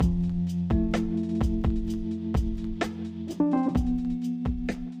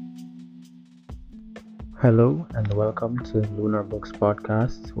Hello and welcome to Lunar Books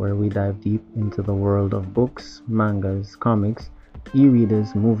Podcast, where we dive deep into the world of books, mangas, comics,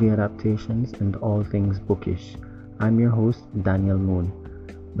 e-readers, movie adaptations, and all things bookish. I'm your host, Daniel Moon.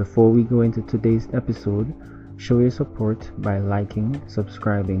 Before we go into today's episode, show your support by liking,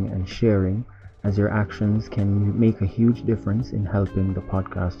 subscribing, and sharing, as your actions can make a huge difference in helping the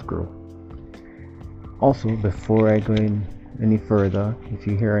podcast grow. Also, before I go any further, if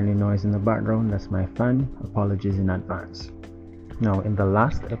you hear any noise in the background, that's my fan. Apologies in advance. Now, in the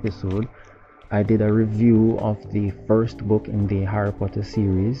last episode, I did a review of the first book in the Harry Potter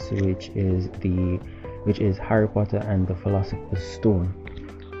series, which is Harry Potter and the Philosopher's Stone.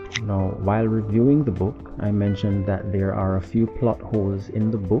 Now, while reviewing the book, I mentioned that there are a few plot holes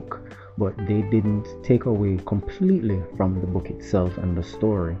in the book, but they didn't take away completely from the book itself and the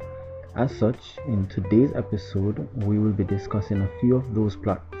story. As such, in today's episode, we will be discussing a few of those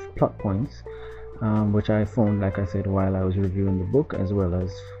plot points, which I found, like I said, while I was reviewing the book, as well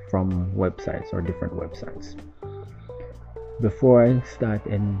as from websites or different websites. Before I start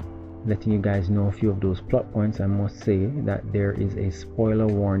and letting you guys know a few of those plot points, I must say that there is a spoiler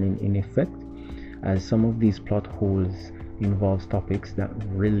warning in effect, as some of these plot holes involves topics that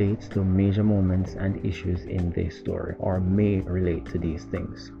relate to major moments and issues in the story, or may relate to these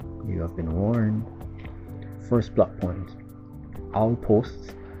things. You have been warned. First plot point: owl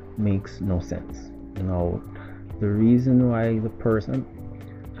posts makes no sense. Now, the reason why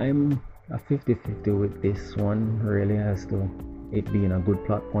I'm a 50-50 with this one, really, as to it being a good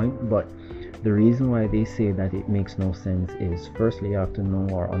plot point, but the reason why they say that it makes no sense is, firstly, you have to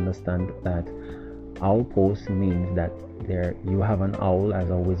know or understand that owl post means that you have an owl as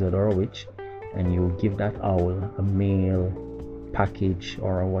a wizard or a witch, and you give that owl a mail package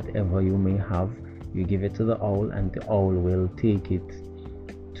or whatever you may have. You give it to the owl, and the owl will take it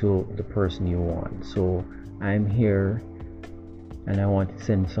to the person you want. So I'm here and I want to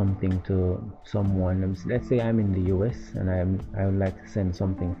send something to someone. Let's say I'm in the US and I would like to send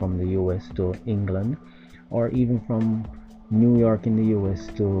something from the US to England, or even from New York in the US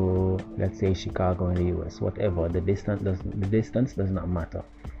to, let's say, Chicago in the US. Whatever the distance does not matter,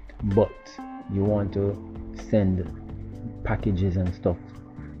 but you want to send packages and stuff.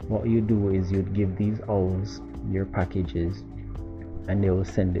 What you do is you'd give these owls your packages and they will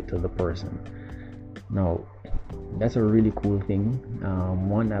send it to the person. Now, that's a really cool thing.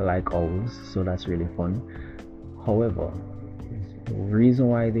 One, I like owls, so that's really fun. However, the reason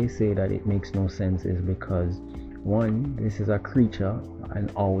why they say that it makes no sense is because, one, this is a creature, an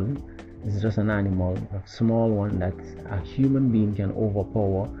owl. It's just an animal, a small one that a human being can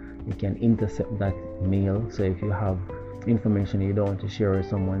overpower. You can intercept that mail. So if you have information you don't want to share with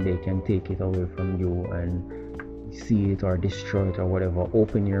someone, they can take it away from you and see it or destroy it or whatever.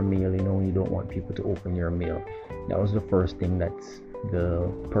 Open your mail, you don't want people to open your mail. That was the first thing that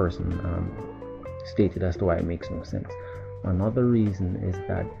the person stated as to why it makes no sense. Another reason is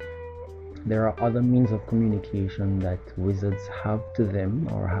that there are other means of communication that wizards have to them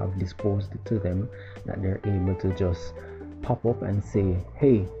or have disposed to them, that they're able to just pop up and say,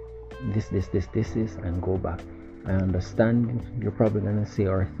 hey, this is, and go back. I understand you're probably going to say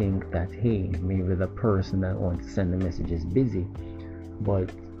or think that, hey, maybe the person that wants to send the message is busy,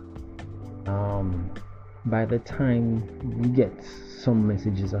 but by the time you get some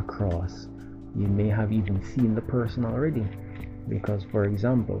messages across, you may have even seen the person already. Because, for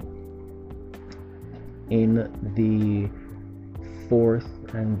example, in the 4th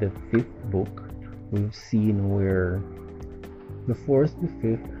and the 5th book, we've seen where the 4th, the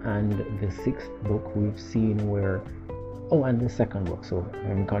 5th, and the 6th book, we've seen where, and the 2nd book, so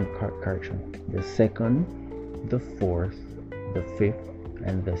I'm correction, the 2nd, the 4th, the 5th,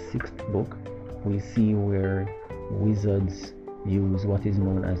 and the 6th book, we see where wizards use what is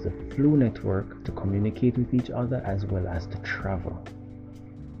known as the Floo network to communicate with each other as well as to travel.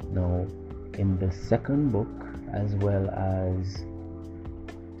 Now, in the 2nd book, as well as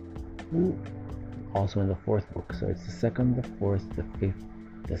also in the 4th book, so it's the 2nd, the 4th, the 5th,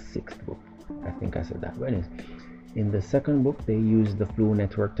 the 6th book, I think I said that. But anyways, in the 2nd book, they use the Floo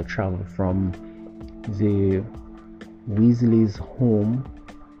network to travel from the Weasley's home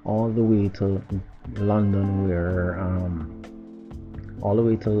all the way to London,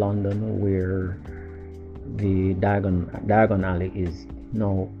 where the Diagon Alley is.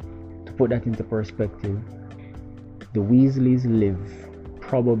 Now, to put that into perspective, the Weasleys live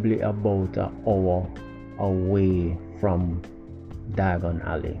probably about an hour away from Diagon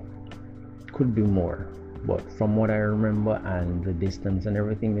Alley. Could be more, but from what I remember and the distance and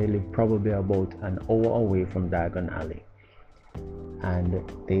everything, they live probably about an hour away from Diagon Alley. And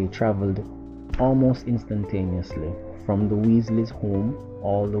they traveled almost instantaneously from the Weasleys' home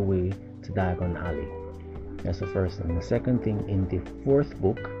all the way to Diagon Alley. That's the first thing. The second thing, in the fourth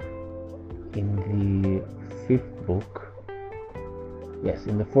book, in the fifth book, yes,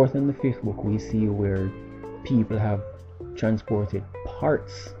 in the fourth and the fifth book, we see where people have transported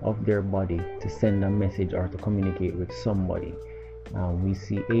parts of their body to send a message or to communicate with somebody. We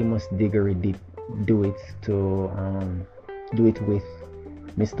see Amos Diggory do it with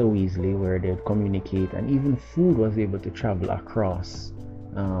Mr. Weasley, where they'd communicate, and even food was able to travel across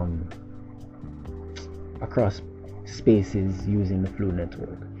spaces using the Floo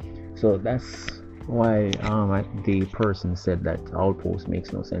network. So that's why the person said that Outpost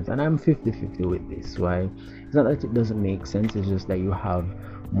makes no sense, and I'm 50-50 with this. Why? It's not that it doesn't make sense, it's just that you have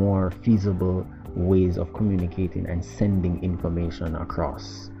more feasible ways of communicating and sending information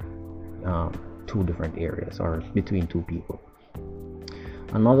across two different areas or between two people.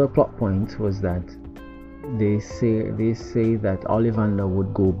 Another plot point was that they say that Ollivander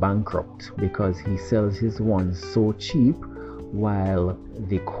would go bankrupt because he sells his wands so cheap, while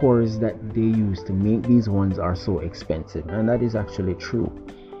the cores that they use to make these wands are so expensive. And that is actually true,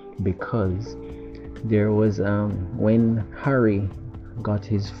 because there was when Harry got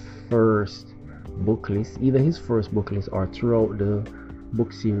his first book list, either his first book list or throughout the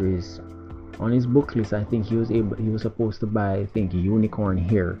book series, on his book list, I think he was supposed to buy, I think, unicorn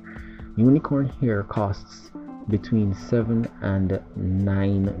hair. Unicorn hair costs between 7 and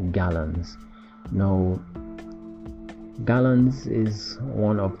 9 gallons. Now, gallons is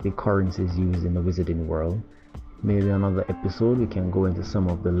one of the currencies used in the wizarding world. Maybe another episode we can go into some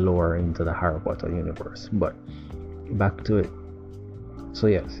of the lore into the Harry Potter universe. But back to it. So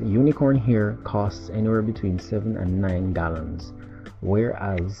yes, unicorn hair costs anywhere between 7 and 9 gallons,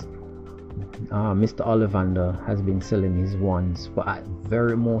 whereas Mr. Ollivander has been selling his wands for at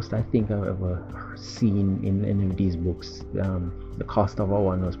very most, I think I've ever seen in any of these books. The cost of a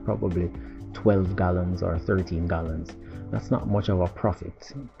wand was probably 12 gallons or 13 gallons. That's not much of a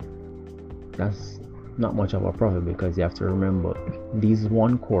profit. Because you have to remember, these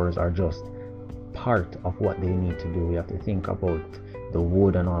wand cores are just part of what they need to do. You have to think about the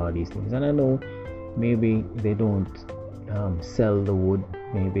wood and all of these things. And I know maybe they don't sell the wood.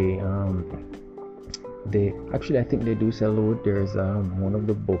 Maybe I think they do sell the wood. There's one of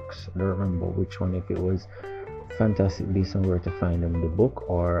the books, I don't remember which one, if it was Fantastic Beasts and Where to Find Them, the book,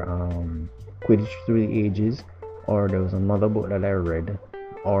 or Quidditch Through the Ages, or there was another book that I read,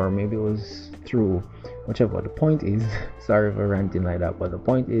 or maybe it was through whichever. The point is, sorry for ranting like that, but the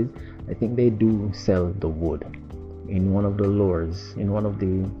point is, I think they do sell the wood in one of the lures, in one of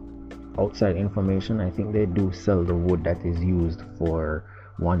the outside information. I think they do sell the wood that is used for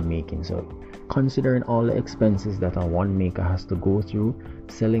wand making. So considering all the expenses that a wand maker has to go through,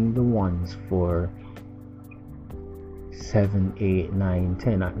 selling the wands for 7, 8, 9,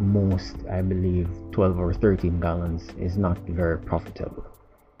 10, at most, I believe 12 or 13 gallons is not very profitable.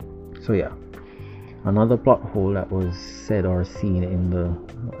 So yeah, another plot hole that was said or seen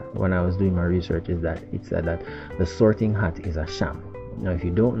when I was doing my research is that it said that the Sorting Hat is a sham. Now, if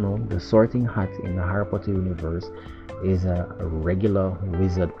you don't know, the Sorting Hat in the Harry Potter universe is a regular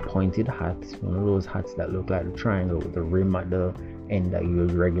wizard pointed hat, one of those hats that look like a triangle with the rim at the end that you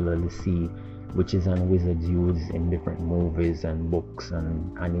regularly see, which is on wizards use in different movies and books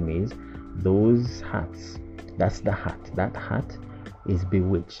and animes. Those hats, that's the hat. That hat is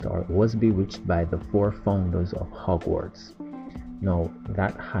bewitched, or was bewitched, by the 4 founders of Hogwarts. Now,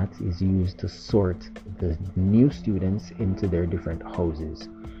 that hat is used to sort the new students into their different houses.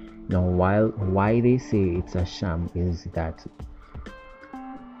 Now, why they say it's a sham is that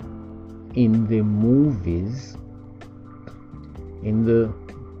in the movies,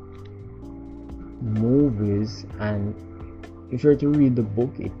 and if you're to read the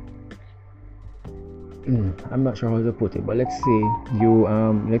book, I'm not sure how to put it, but let's say you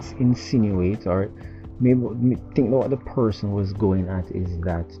let's insinuate, or maybe think what the person was going at is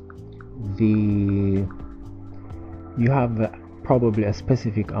that you have probably a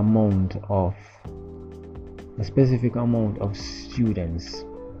specific amount of students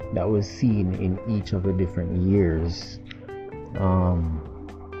that was seen in each of the different years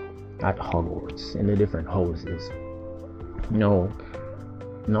at Hogwarts in the different houses. No,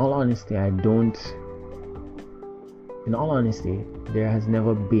 in all honesty, there has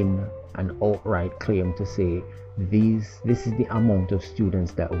never been an outright claim to say this is the amount of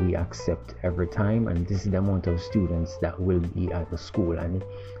students that we accept every time, and this is the amount of students that will be at the school. And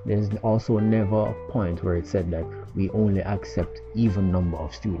there's also never a point where it said that we only accept even number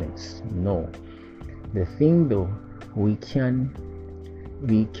of students. No. The thing though,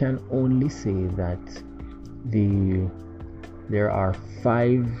 we can only say that there are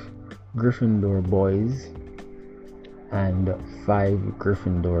 5 Gryffindor boys and 5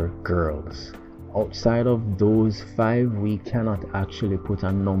 Gryffindor girls. Outside of those 5, we cannot actually put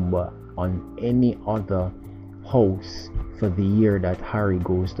a number on any other house for the year that Harry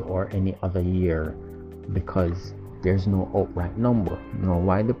goes to or any other year, because there's no outright number. Now,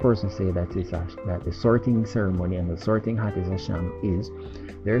 why the person say that that the sorting ceremony and the sorting hat is a sham is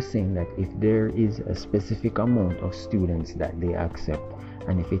they're saying that if there is a specific amount of students that they accept,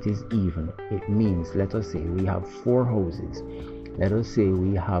 and if it is even, it means, let us say we have 4 houses. Let us say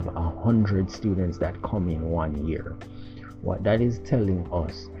we have 100 students that come in one year. What that is telling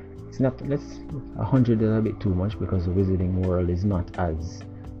us, it's not, 100 is a bit too much because the Wizarding World is not as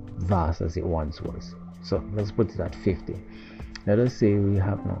vast as it once was. So let's put it at 50. Let us say we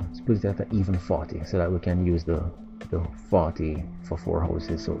have, no, let's put it at even 40 so that we can use the 40 for 4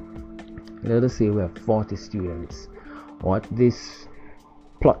 houses. So let us say we have 40 students. What this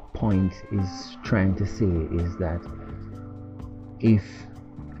plot point is trying to say is that if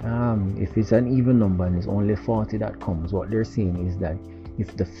it's an even number and it's only 40 that comes, what they're saying is that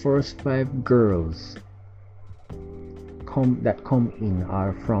if the first 5 girls come in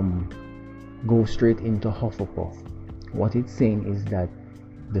are go straight into Hufflepuff, what it's saying is that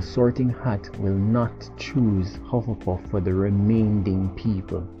the sorting hat will not choose Hufflepuff for the remaining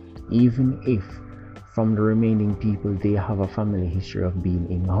people, even if from the remaining people they have a family history of being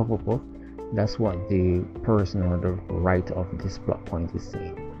in Hufflepuff. That's what the person or the writer of this plot point is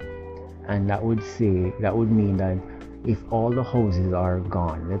saying. And that would mean that if all the houses are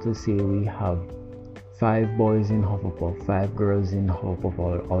gone, let us say we have 5 boys in Hufflepuff, 5 girls in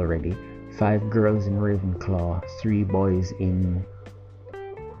Hufflepuff already, 5 girls in Ravenclaw, 3 boys in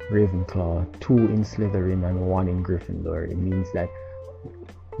Ravenclaw, 2 in Slytherin, and 1 in Gryffindor. It means that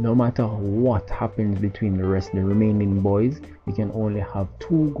no matter what happens between the remaining boys, we can only have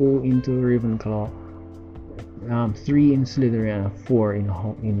 2 go into Ravenclaw, 3 in Slytherin, and 4 in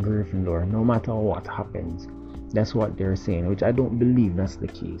Gryffindor, no matter what happens. That's what they're saying, which I don't believe that's the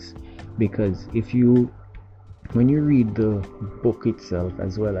case, because when you read the book itself,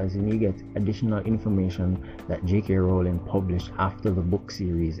 as well as when you get additional information that J.K. Rowling published after the book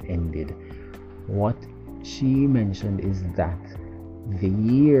series ended, what she mentioned is that the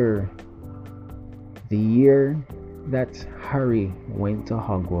year that Harry went to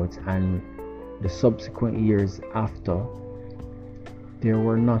Hogwarts and the subsequent years after, there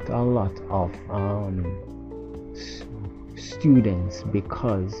were not a lot of students,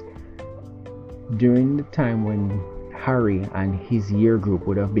 because during the time when Harry and his year group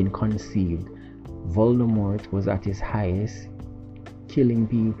would have been conceived, Voldemort was at his highest, killing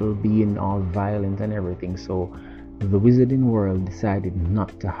people, being all violent and everything. So the Wizarding World decided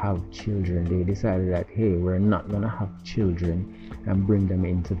not to have children. They decided that, hey, we're not gonna have children and bring them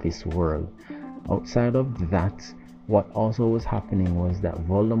into this world. Outside of that, what also was happening was that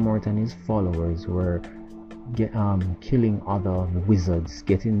Voldemort and his followers were killing other wizards,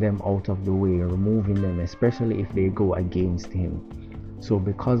 getting them out of the way, removing them, especially if they go against him. So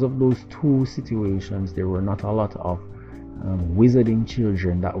because of those 2 situations, there were not a lot of wizarding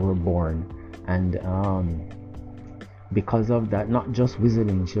children that were born, and because of that, not just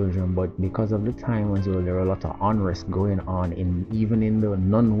wizarding children, but because of the time as well, there were a lot of unrest going on even in the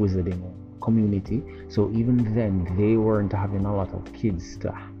non-wizarding community. So even then, they weren't having a lot of kids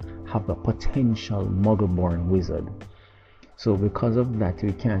to have a potential muggle-born wizard. So because of that,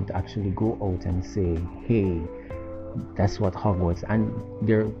 we can't actually go out and say, hey, that's what Hogwarts. And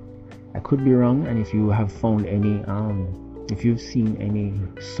I could be wrong, and if you have found any if you've seen any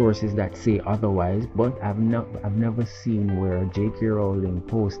sources that say otherwise, but I've never seen where J.K. Rowling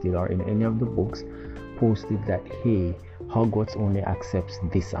posted, or in any of the books posted, that hey, Hogwarts only accepts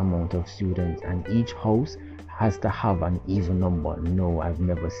this amount of students and each house has to have an even number. No, I've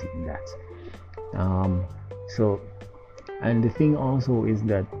never seen that. So, and the thing also is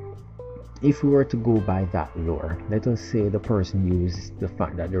that if we were to go by that lore, let us say the person used the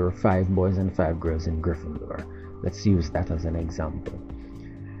fact that there were 5 boys and 5 girls in Gryffindor. Let's use that as an example.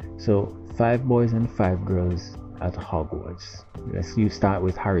 So 5 boys and 5 girls at Hogwarts. Start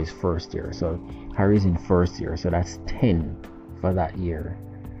with Harry's first year. So Harry's in first year, so that's 10 for that year,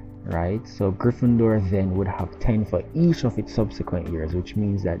 right? So Gryffindor then would have 10 for each of its subsequent years, which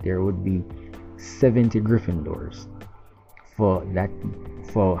means that there would be 70 Gryffindors.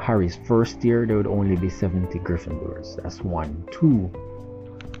 For Harry's first year, there would only be 70 Gryffindors. That's 1. 2.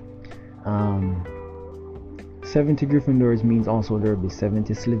 70 Gryffindors means also there will be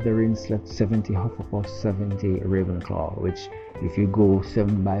 70 Slytherins, 70 Hufflepuffs, 70 Ravenclaw, which if you go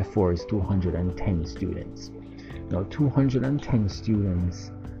 7 by 4 is 210 students. Now 210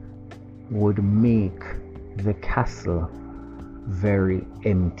 students would make the castle very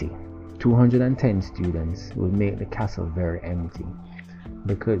empty. 210 students would make the castle very empty,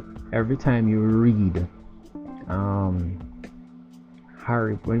 because every time you read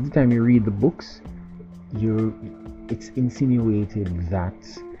every time you read the books, it's insinuated that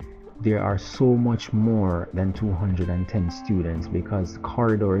there are so much more than 210 students, because the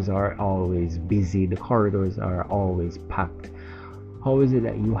corridors are always busy, the corridors are always packed. How is it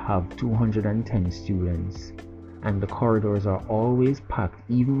that you have 210 students and the corridors are always packed,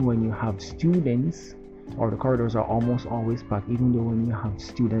 even when you have students, or the corridors are almost always packed, even though when you have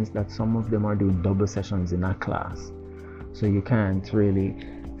students that some of them are doing double sessions in a class? So you can't really,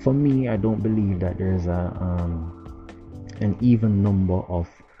 for me, I don't believe that there's an even number of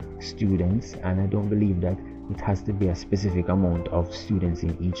students, and I don't believe that it has to be a specific amount of students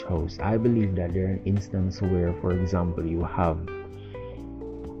in each house. I believe that there are an instance where, for example, you have,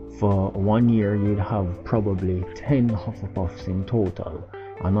 for 1 year you'd have probably 10 Hufflepuffs in total,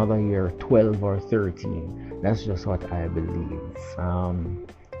 another year 12 or 13. That's just what I believe.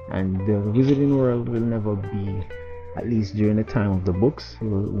 And the Wizarding World will never be, at least during the time of the books,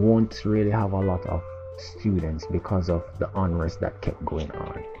 won't really have a lot of students because of the unrest that kept going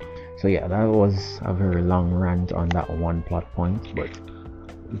on. So yeah, that was a very long rant on that one plot point, but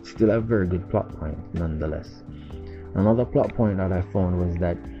it's still a very good plot point nonetheless. Another plot point that I found was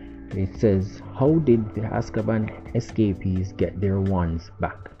that it says, how did the Azkaban escapees get their wands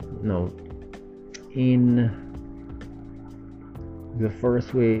back? Now, in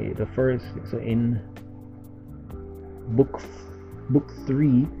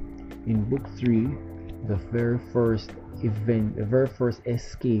in book 3, the very first event, the very first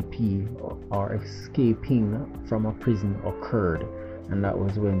escapee or escaping from a prison occurred, and that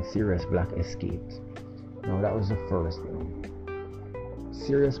was when Sirius Black escaped. Now that was the first thing.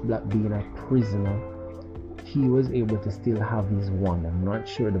 Sirius Black being a prisoner, he was able to still have his wand. I'm not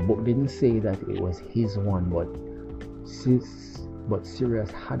sure, the book didn't say that it was his wand, but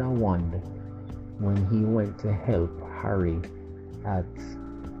Sirius had a wand when he went to help Harry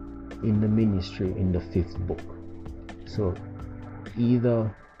in the Ministry in the 5th book. So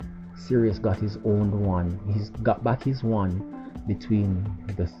either Sirius got his own wand, he's got back his wand between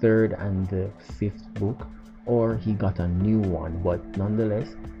the 3rd and the 5th book, or he got a new one. But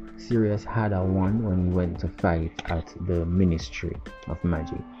nonetheless, Sirius had a wand when he went to fight at the Ministry of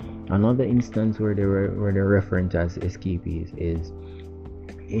Magic. Another instance where they're referenced as escapees is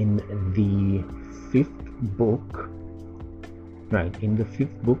in the 5th book. Right, in the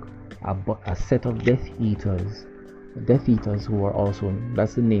 5th book, a set of Death Eaters who are also,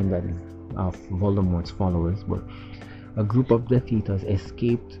 that's the name that is of Voldemort's followers, but a group of Death Eaters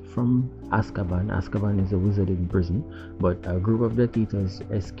escaped from Azkaban. Azkaban is a wizarding prison, but a group of Death Eaters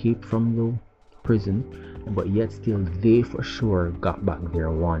escaped from the prison, but yet still they for sure got back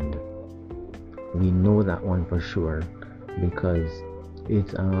their wand. We know that one for sure because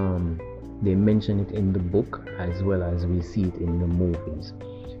it's they mention it in the book as well as we see it in the movies.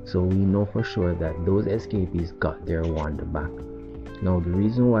 So we know for sure that those escapees got their wand back. Now the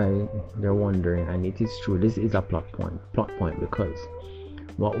reason why they're wondering, and it is true, this is a plot point because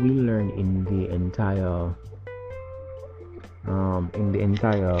what we learn in the entire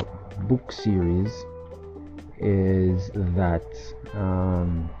book series is that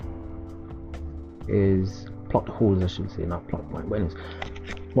is plot holes, I should say, not plot point, but anyways,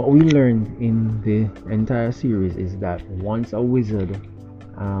 what we learned in the entire series is that once a wizard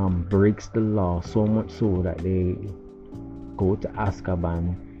breaks the law so much so that they go to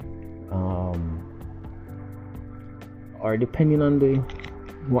Azkaban, or depending on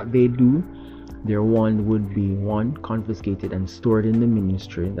what they do, their wand would be, 1, confiscated and stored in the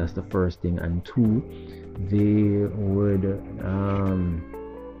Ministry. That's the first thing. And 2, they would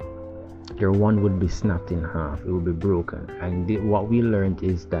their wand would be snapped in half. It would be broken. And what we learned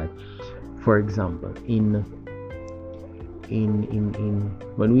is that, for example,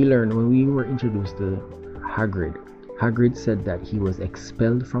 when we were introduced to Hagrid said that he was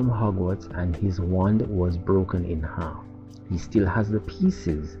expelled from Hogwarts and his wand was broken in half. He still has the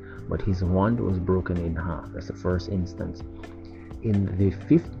pieces, but his wand was broken in half. That's the first instance. In the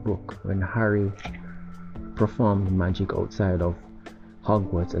 5th book, when Harry performed magic outside of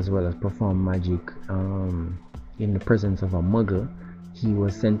Hogwarts as well as performed magic in the presence of a muggle, he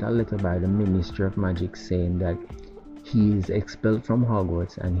was sent a letter by the Ministry of Magic saying that he is expelled from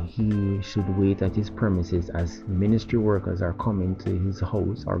Hogwarts and he should wait at his premises as ministry workers are coming to his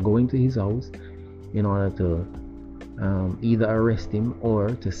house or going to his house in order to either arrest him or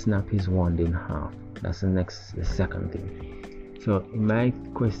to snap his wand in half. That's the second thing. So my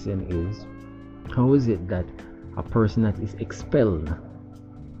question is, how is it that a person that is expelled,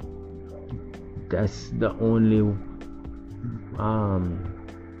 that's the only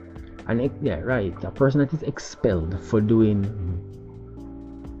a person that is expelled for doing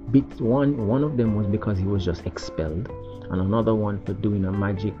one of them was because he was just expelled, and another one for doing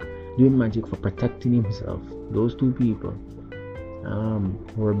magic for protecting himself. Those two people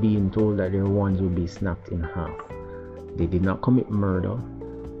were being told that their wands would be snapped in half. They did not commit murder.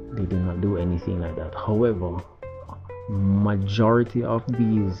 They did not do anything like that. However, majority of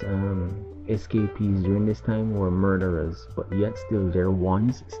these escapees during this time were murderers, but yet still their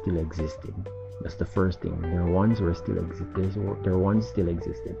wands still existed. That's the first thing. Their wands still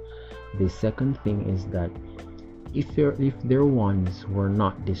existed. The second thing is that if their wands were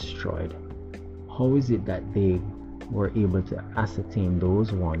not destroyed, how is it that they were able to ascertain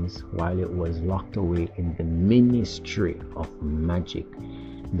those wands while it was locked away in the Ministry of Magic?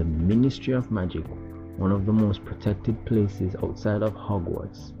 The Ministry of Magic, one of the most protected places outside of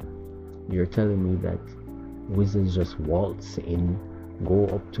Hogwarts. You're telling me that wizards just waltz in, go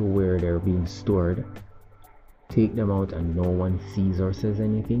up to where they're being stored, take them out, and no one sees or says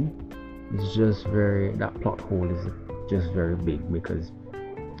anything? It's just that plot hole is just very big, because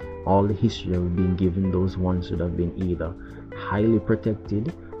all the history of being given those ones should have been either highly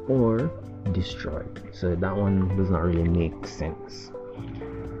protected or destroyed. So that one does not really make sense.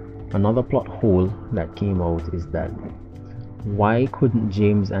 Another plot hole that came out is that why couldn't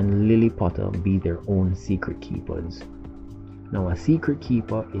James and Lily Potter be their own secret keepers? Now, a secret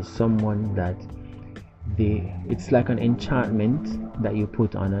keeper is someone that it's like an enchantment that you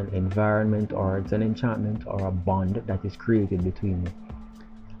put on an environment, or it's an enchantment or a bond that is created between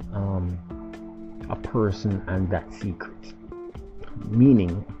a person and that secret.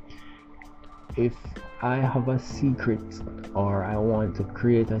 Meaning, if I have a secret, or I want to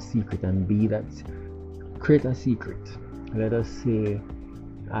create a secret and create a secret. Let us say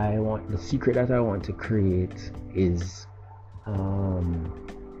the secret that I want to create is what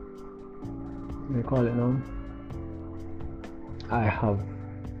do you call it now?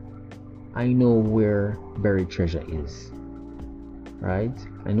 I know where buried treasure is, right?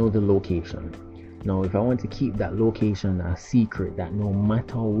 I know the location. Now, if I want to keep that location a secret, that no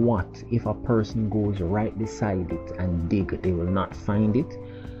matter what, if a person goes right beside it and dig, they will not find it,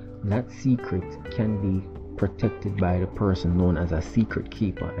 that secret can be protected by the person known as a secret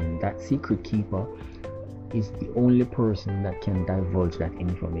keeper, and that secret keeper is the only person that can divulge that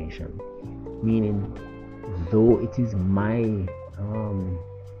information. Meaning, though it is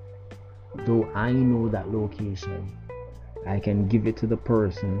though I know that location, I can give it to the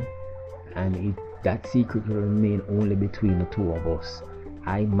person, and that secret will remain only between the two of us.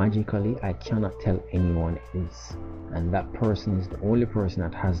 I cannot tell anyone else, and that person is the only person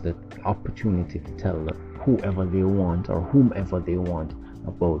that has the opportunity to tell whoever they want or whomever they want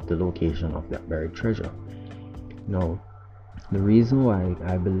about the location of that buried treasure. Now, the reason why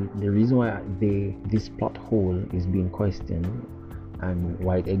this plot hole is being questioned and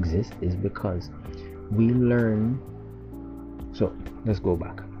why it exists is because we learn. So let's go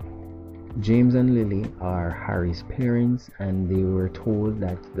back. James and Lily are Harry's parents, and they were told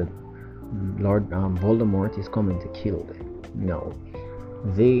that the Lord Voldemort is coming to kill them. Now,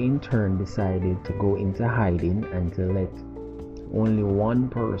 they in turn decided to go into hiding and to let only one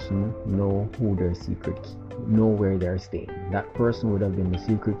person know where they're staying. That person would have been the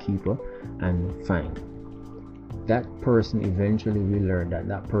secret keeper, and fine. That person, eventually we learned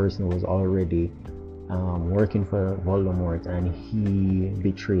that person was already working for Voldemort, and he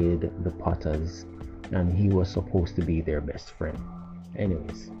betrayed the Potters, and he was supposed to be their best friend.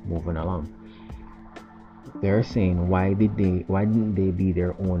 Anyways, moving along. They're saying, why didn't they be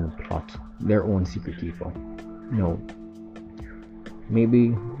their own secret keeper? No.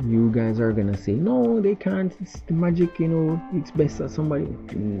 Maybe you guys are gonna say, no, they can't, it's the magic, it's best that somebody.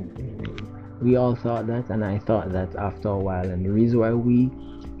 We all thought that, and I thought that after a while, and the reason why we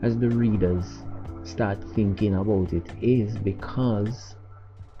as the readers start thinking about it is because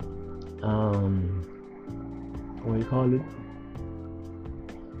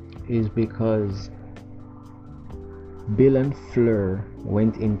because Bill and Fleur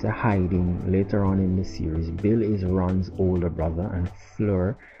went into hiding later on in the series. Bill is Ron's older brother, and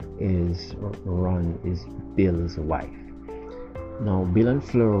Fleur is Bill's wife. Now, Bill and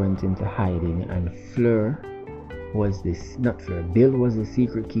Fleur went into hiding, and Fleur was this not fair. Bill was the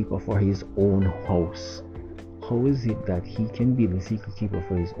secret keeper for his own house. How is it that he can be the secret keeper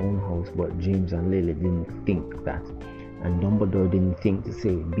for his own house, but James and Lily didn't think that, and Dumbledore didn't think to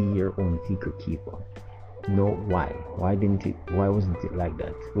say, be your own secret keeper? No, why? Why wasn't it like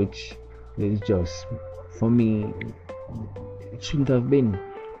that? Which is just, for me, it shouldn't have been.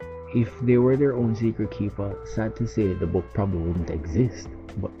 If they were their own secret keeper, sad to say, the book probably wouldn't exist,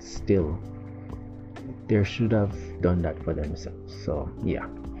 but still, they should have done that for themselves. So yeah.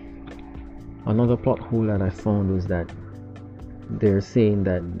 Another plot hole that I found was that they're saying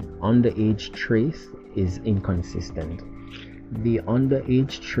that underage trace is inconsistent. The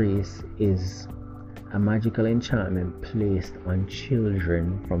underage trace is a magical enchantment placed on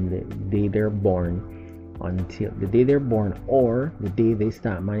children from the day they're born until the day they're born, or the day they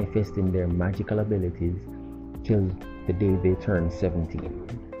start manifesting their magical abilities, till the day they turn 17.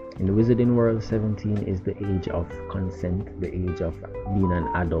 In the wizarding world, 17 is the age of consent, the age of being an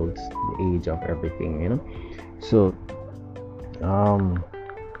adult, the age of everything, So,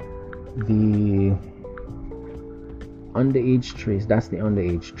 the underage trace, that's the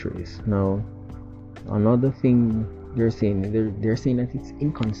underage trace. Now, another thing they're saying that it's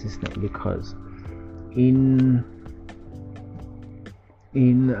inconsistent because in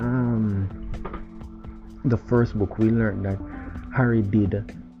the first book we learned that Harry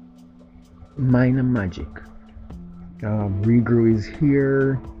did minor magic. Regrew is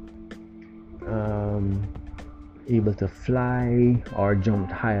here, able to fly or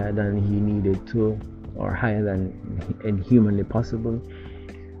jumped higher than he needed to, or higher than humanly possible,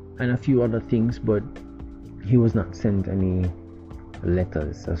 and a few other things, but he was not sent any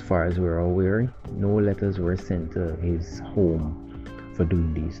letters as far as we're aware. No letters were sent to his home for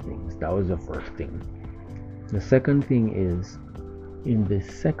doing these things. That was the first thing. The second thing is, in the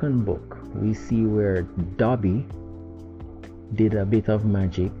second book, we see where Dobby did a bit of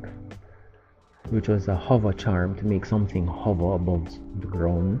magic, which was a hover charm to make something hover above the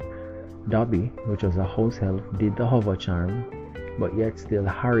ground. Dobby, which was a house elf, did the hover charm, but yet still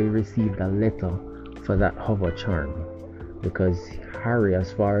Harry received a letter for that hover charm, because Harry,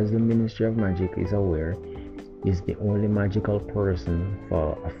 as far as the Ministry of Magic is aware, is the only magical person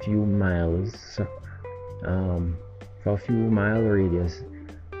for a few miles radius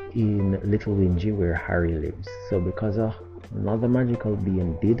in Little Wingy where Harry lives. So because another magical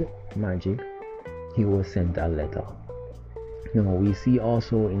being did magic, he was sent a letter. We see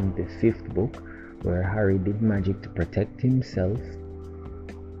also in the fifth book where Harry did magic to protect himself,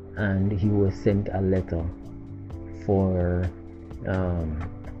 and he was sent a letter for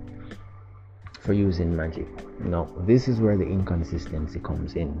using magic. Now, this is where the inconsistency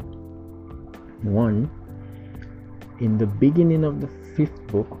comes in. One, in the beginning of the fifth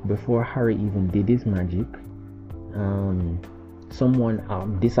book, before Harry even did his magic, someone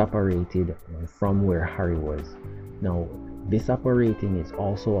disapparated from where Harry was. Now, disapparating is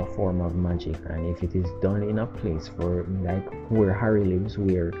also a form of magic, and if it is done in a place for like where Harry lives,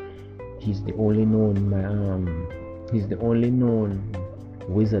 where he's the only known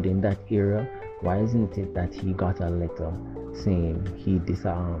wizard in that area, why isn't it that he got a letter saying he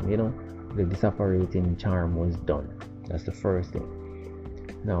the disapparating charm was done? That's the first thing.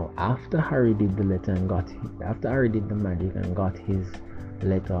 Now, after Harry did the letter and after Harry did the magic and got his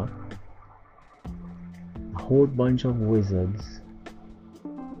letter, a whole bunch of wizards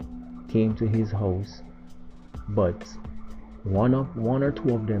came to his house, but one or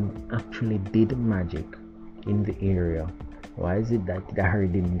two of them actually did magic in the area. Why is it that Harry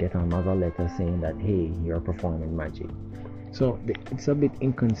didn't get another letter saying that, hey, you're performing magic? So it's a bit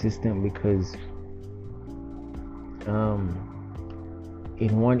inconsistent, because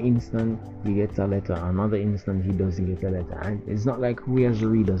in one instant he gets a letter, another instant he doesn't get a letter, and it's not like we as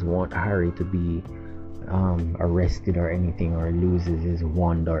readers want Harry to be arrested or anything, or loses his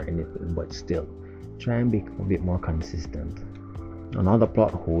wand or anything, but still try and be a bit more consistent. Another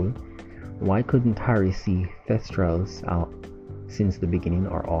plot hole: why couldn't Harry see Thestrals out since the beginning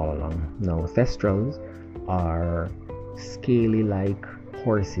or all along? Now, Thestrals are scaly like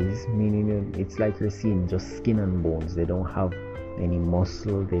horses, meaning it's like you're seeing just skin and bones. They don't have any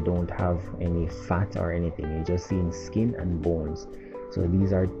muscle, they don't have any fat or anything, you're just seeing skin and bones. So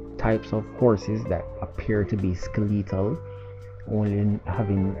these are types of horses that appear to be skeletal, only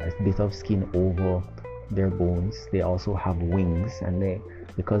having a bit of skin over their bones. They also have wings, and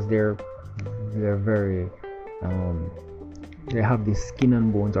because they're very they have this skin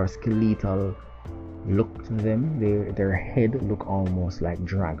and bones or skeletal look to them. Their head look almost like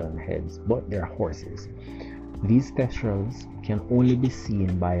dragon heads, but they're horses. These Thestrals can only be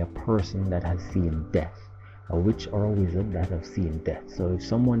seen by a person that has seen death, a witch or a wizard that have seen death. So if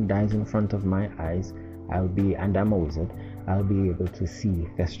someone dies in front of my eyes, and I'm a wizard, I'll be able to see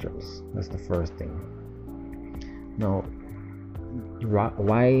Thestrals. That's the first thing. Now,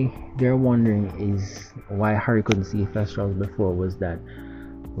 why they're wondering is why Harry couldn't see Thestrals before was that,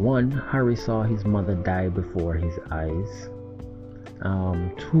 one, Harry saw his mother die before his eyes.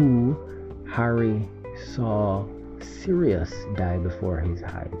 Two, Harry saw Sirius die before his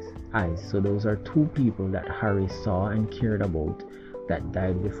eyes. So those are two people that Harry saw and cared about that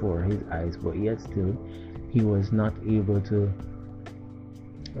died before his eyes, but yet still he was not able to.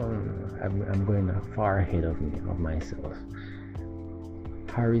 I'm going far ahead of myself.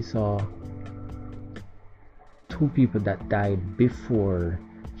 Harry saw two people that died before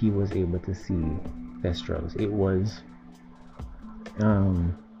he was able to see Thestrals. It was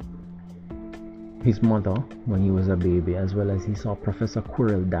his mother when he was a baby, as well as he saw Professor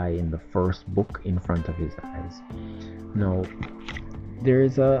Quirrell die in the first book in front of his eyes. Now, there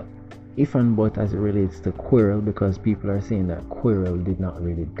is a if and but as it relates to Quirrell, because people are saying that Quirrell did not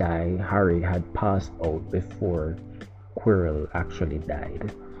really die. Harry had passed out before Quirrell actually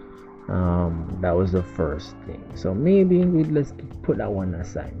died. That was the first thing. So maybe let's put that one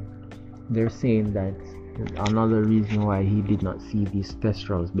aside. They're saying that another reason why he did not see these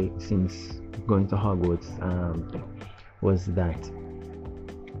Thestrals since going to Hogwarts was that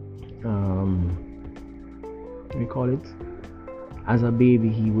we call it, as a baby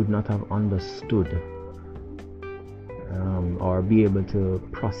he would not have understood or be able to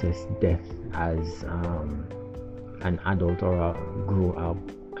process death as an adult or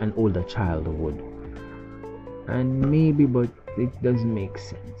an older child would. And maybe, but it doesn't make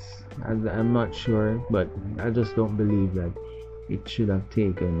sense. I'm not sure, but I just don't believe that it should have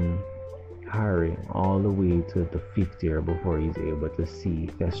taken Harry all the way to the 5th year before he's able to see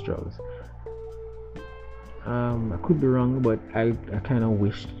Thestrals. I could be wrong, but I kind of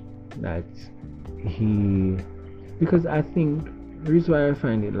wished that because I think the reason why I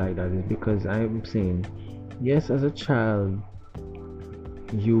find it like that is because I'm saying, yes, as a child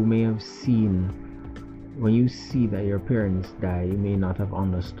you may have seen, when you see that your parents die, you may not have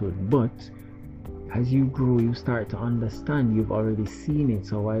understood, but as you grow you start to understand. You've already seen it,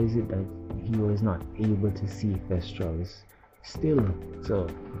 so why is it that he was not able to see Thestrals still? So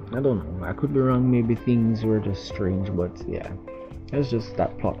I don't know, I could be wrong, maybe things were just strange, but yeah, that's just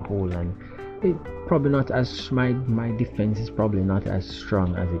that plot hole, and it probably not as my defense is probably not as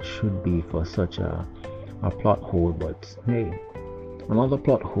strong as it should be for such a plot hole. But hey, another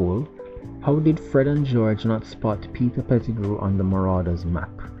plot hole: how did Fred and George not spot Peter Pettigrew on the Marauders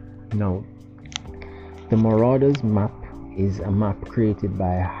map? Now, the Marauders map is a map created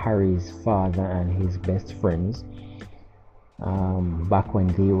by Harry's father and his best friends. Back when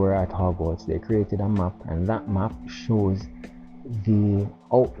they were at Hogwarts, they created a map, and that map shows the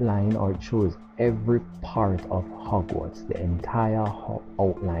outline, or it shows every part of Hogwarts, the entire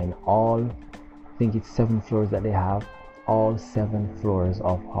outline, all, I think it's 7 floors that they have, all 7 floors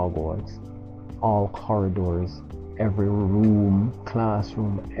of Hogwarts, all corridors, every room,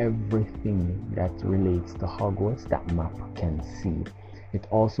 classroom, everything that relates to Hogwarts, that map can see. It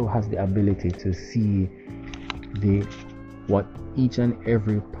also has the ability to see what each and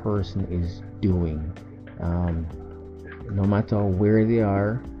every person is doing. No matter where they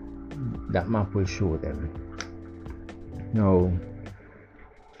are, that map will show them. Now,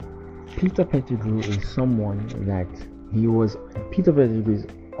 Peter Pettigrew is someone that Peter Pettigrew is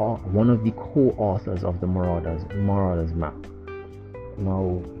one of the co-authors of the Marauders map.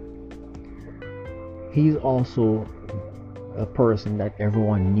 Now, he's also a person that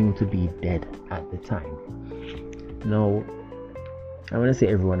everyone knew to be dead at the time. Now, I want to say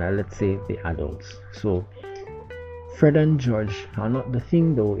everyone, let's say the adults. So Fred and George are not. The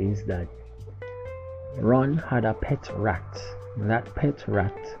thing though is that Ron had a pet rat. That pet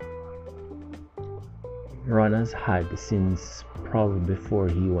rat Ron has had since probably before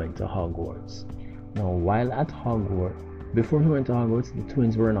he went to Hogwarts. Now, while at Hogwarts, before he went to Hogwarts, the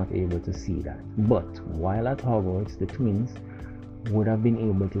twins were not able to see that. But while at Hogwarts, the twins would have been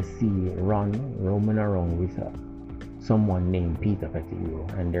able to see Ron roaming around with someone named Peter Pettigrew,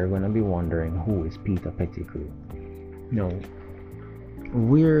 and they're gonna be wondering who is Peter Pettigrew. Now,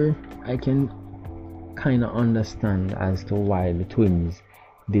 where I can kind of understand as to why the twins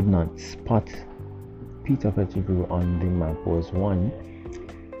did not spot Peter Pettigrew on the map was, one,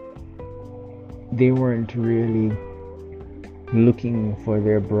 they weren't really looking for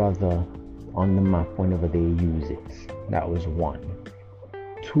their brother on the map whenever they use it. That was one.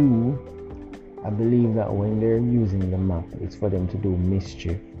 Two, I believe that when they're using the map, it's for them to do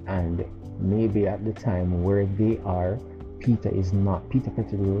mischief, and maybe at the time where they are, Peter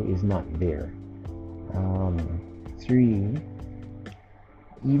Pettigrew is not there. 3,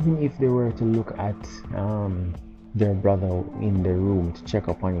 even if they were to look at their brother in the room to check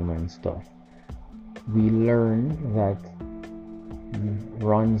up on him and stuff, we learn that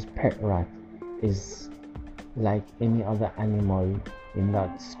Ron's pet rat is like any other animal in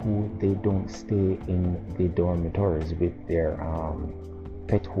that school. They don't stay in the dormitories with their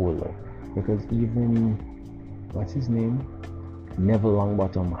pet holder, because even what's his name, Neville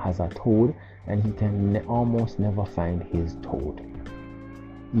Longbottom, has a toad, and he can almost never find his toad,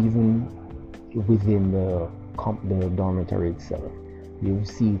 even within the dormitory itself. You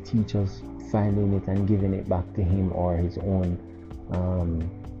see teachers finding it and giving it back to him or his own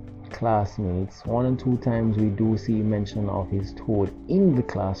classmates. 1 and 2 times we do see mention of his toad in the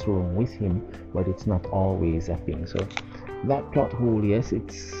classroom with him, but it's not always a thing. So that plot hole, yes,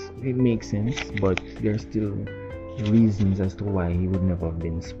 it makes sense, but there's still reasons as to why he would never have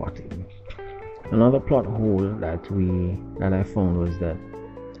been spotted. Another plot hole that I found was that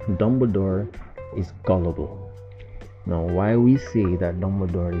Dumbledore is gullible. Now, why we say that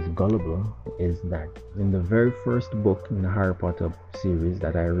Dumbledore is gullible is that in the very first book in the Harry Potter series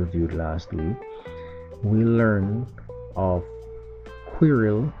that I reviewed last week, we learn of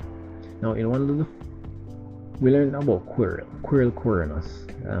Quirrell. Now, we learned about Quirrell Quirinus.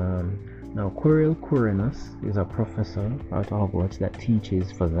 Now, Quirrell Quirinus is a professor at Hogwarts that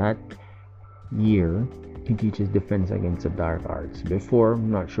teaches for that year. He teaches defense against the dark arts. Before,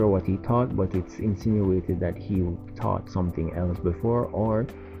 I'm not sure what he taught, but it's insinuated that he taught something else before, or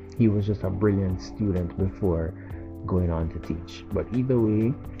he was just a brilliant student before going on to teach. But either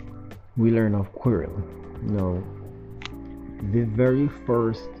way, we learn of Quirrell. Now,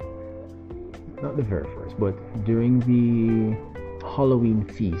 but during the Halloween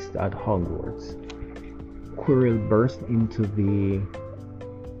feast at Hogwarts, Quirrell burst into the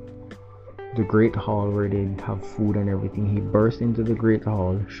Great Hall where they have food and everything. He burst into the Great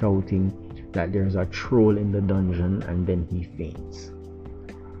Hall shouting that there's a troll in the dungeon, and then he faints.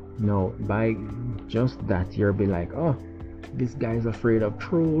 Now, by just that, you'll be like, oh, this guy's afraid of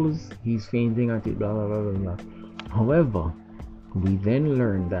trolls, he's fainting at it, blah blah blah blah. However, we then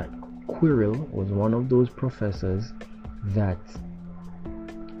learn that Quirrell was one of those professors that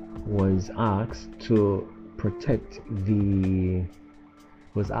was asked to protect the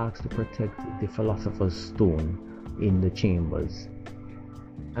Philosopher's Stone in the chambers,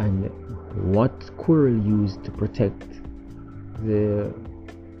 and what Quirrell used to protect the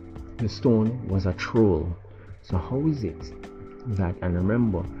stone was a troll. So how is it that, and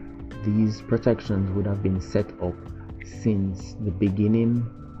remember, these protections would have been set up since the beginning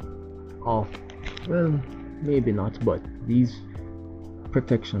of, well, maybe not, but these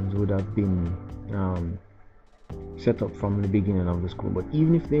protections would have been set up from the beginning of the school. But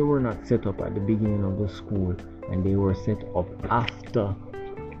even if they were not set up at the beginning of the school and they were set up after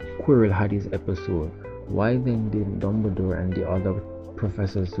Quirrell had his episode, why then did Dumbledore and the other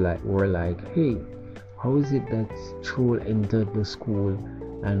professors were like, hey, how is it that Troll entered the school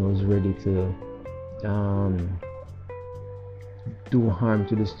and was ready to do harm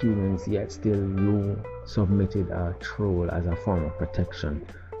to the students, yet still you submitted a troll as a form of protection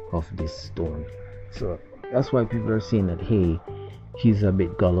of this stone? So that's why people are saying that, hey, he's a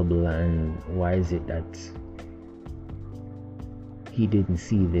bit gullible, and why is it that he didn't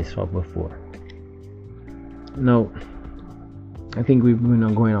see this from before? Now, I think we've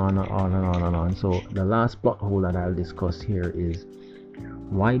been going on and on and on and on. So the last plot hole that I'll discuss here is,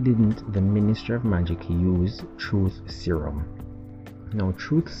 why didn't the Ministry of Magic use Truth Serum? Now,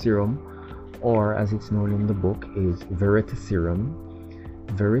 Truth Serum, or as it's known in the book, is Veritaserum.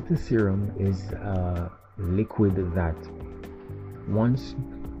 Veritaserum is a liquid that, once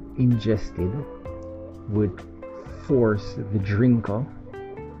ingested, would force the drinker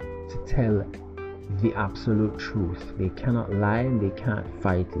to tell the absolute truth. They cannot lie and they can't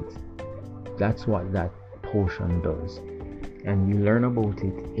fight it. That's what that potion does. And you learn about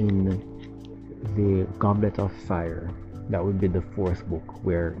it in the Goblet of Fire. That would be the 4th book,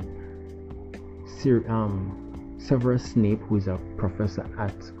 where Severus Snape, who is a professor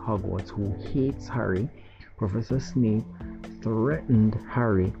at Hogwarts who hates Harry, Professor Snape threatened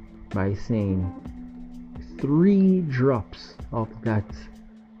Harry by saying 3 drops of that,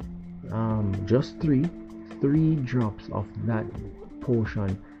 just three drops of that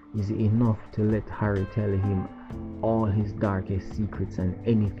potion is enough to let Harry tell him all his darkest secrets and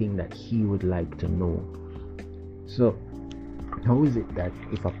anything that he would like to know. So How is it that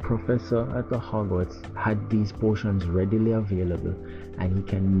if a professor at the Hogwarts had these potions readily available and he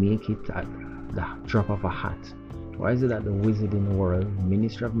can make it at the drop of a hat, why is it that the Wizarding World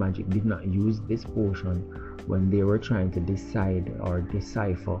Ministry of Magic did not use this potion when they were trying to decide or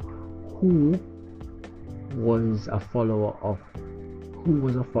decipher who was a follower of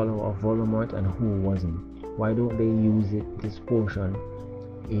Voldemort and who wasn't? Why don't they use this potion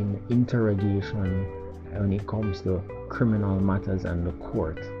in interrogation when it comes to criminal matters and the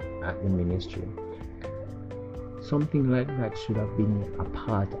court at the ministry? Something like that should have been a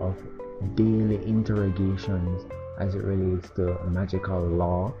part of daily interrogations as it relates to magical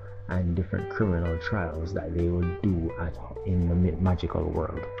law and different criminal trials that they would do in the magical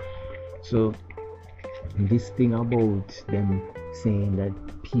world. So this thing about them saying that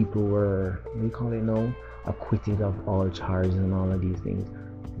people were, we call it now, acquitted of all charges and all of these things.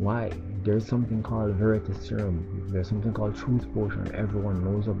 Why? There's something called Veritaserum. There's something called Truth Potion. Everyone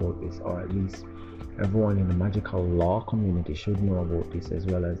knows about this, or at least everyone in the magical law community should know about this, as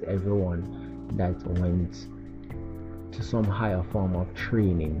well as everyone that went to some higher form of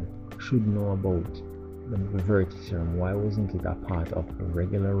training should know about the Veritaserum. Why wasn't it a part of a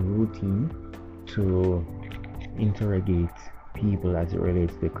regular routine to interrogate people as it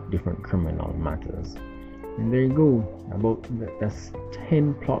relates to different criminal matters? And there you go, about that's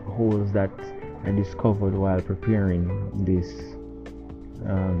 10 plot holes that I discovered while preparing this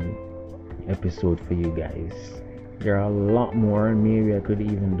episode for you guys. There are a lot more, and maybe I could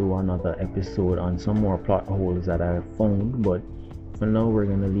even do another episode on some more plot holes that I found, but for now we're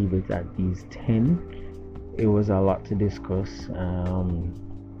gonna leave it at these 10. It was a lot to discuss.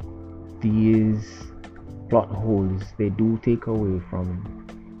 These plot holes, they do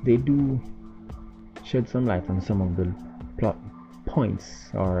shed some light on some of the plot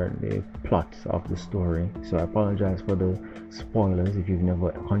points or the plot of the story. So I apologize for the spoilers if you've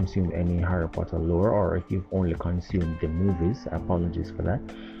never consumed any Harry Potter lore, or if you've only consumed the movies. Apologies for that.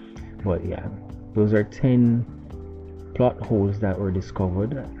 But yeah, those are 10 plot holes that were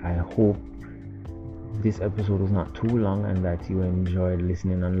discovered. I hope this episode was not too long and that you enjoyed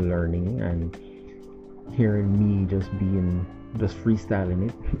listening and learning and hearing me just freestyling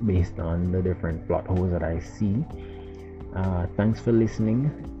it based on the different plot holes that I see. Thanks for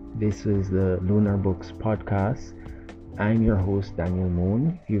listening. This is the Lunar Books podcast. I'm your host, Daniel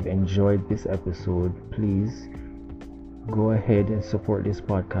Moon. If you've enjoyed this episode, please go ahead and support this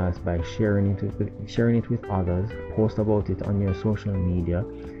podcast by sharing it with others. Post about it on your social media,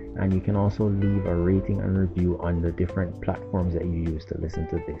 and you can also leave a rating and review on the different platforms that you use to listen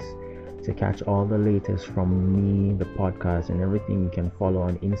to this. To catch all the latest from me, the podcast, and everything, you can follow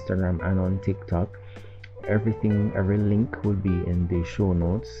on Instagram and on TikTok. Every link will be in the show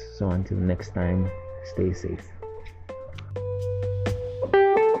notes. So until next time, stay safe.